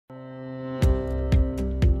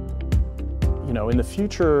In the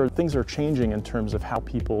future, things are changing in terms of how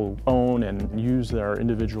people own and use their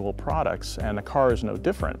individual products, and a car is no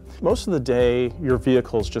different. Most of the day, your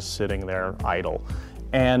vehicle is just sitting there idle.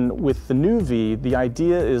 And with the NeuV, the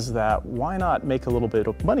idea is that why not make a little bit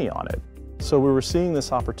of money on it? So we were seeing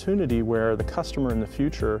this opportunity where the customer in the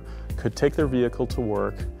future could take their vehicle to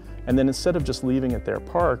work, and then instead of just leaving it there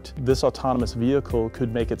parked, this autonomous vehicle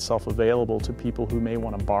could make itself available to people who may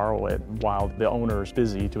want to borrow it while the owner is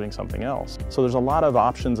busy doing something else. So there's a lot of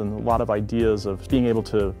options and a lot of ideas of being able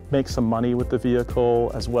to make some money with the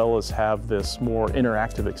vehicle, as well as have this more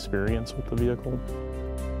interactive experience with the vehicle.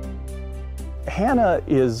 HANA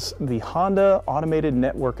is the Honda Automated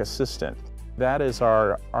Network Assistant. That is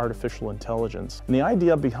our artificial intelligence. And the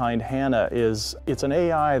idea behind HANA is it's an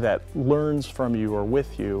AI that learns from you or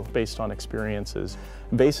with you based on experiences,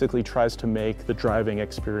 and basically tries to make the driving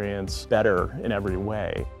experience better in every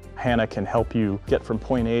way. HANA can help you get from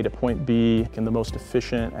point A to point B in the most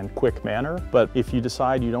efficient and quick manner. But if you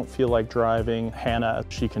decide you don't feel like driving, HANA,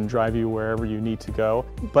 she can drive you wherever you need to go.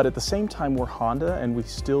 But at the same time, we're Honda and we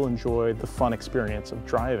still enjoy the fun experience of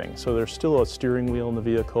driving. So there's still a steering wheel in the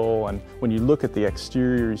vehicle, and when you look at the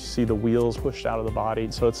exterior, you see the wheels pushed out of the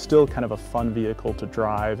body. So it's still kind of a fun vehicle to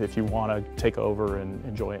drive if you want to take over and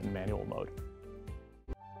enjoy it in manual mode.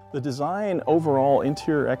 The design overall,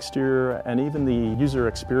 interior, exterior, and even the user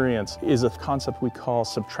experience is a concept we call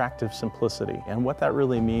subtractive simplicity. And what that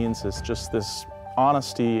really means is just this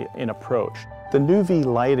honesty in approach. The NeuV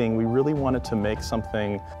lighting, we really wanted to make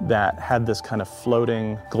something that had this kind of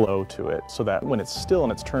floating glow to it, so that when it's still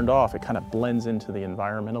and it's turned off, it kind of blends into the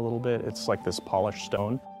environment a little bit. It's like this polished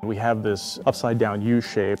stone. We have this upside down U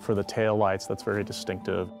shape for the tail lights that's very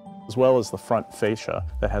distinctive, as well as the front fascia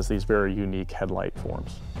that has these very unique headlight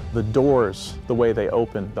forms. The doors, the way they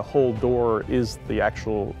open, the whole door is the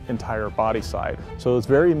actual entire body side. So it's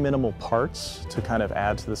very minimal parts to kind of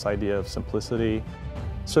add to this idea of simplicity.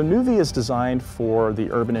 So NeuV is designed for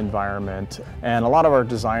the urban environment, and a lot of our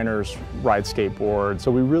designers ride skateboards,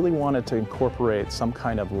 so we really wanted to incorporate some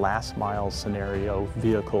kind of last mile scenario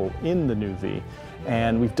vehicle in the NeuV.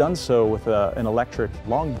 And we've done so with an electric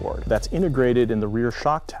longboard that's integrated in the rear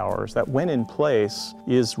shock towers that, when in place,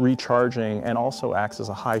 is recharging and also acts as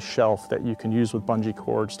a high shelf that you can use with bungee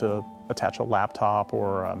cords to attach a laptop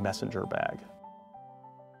or a messenger bag.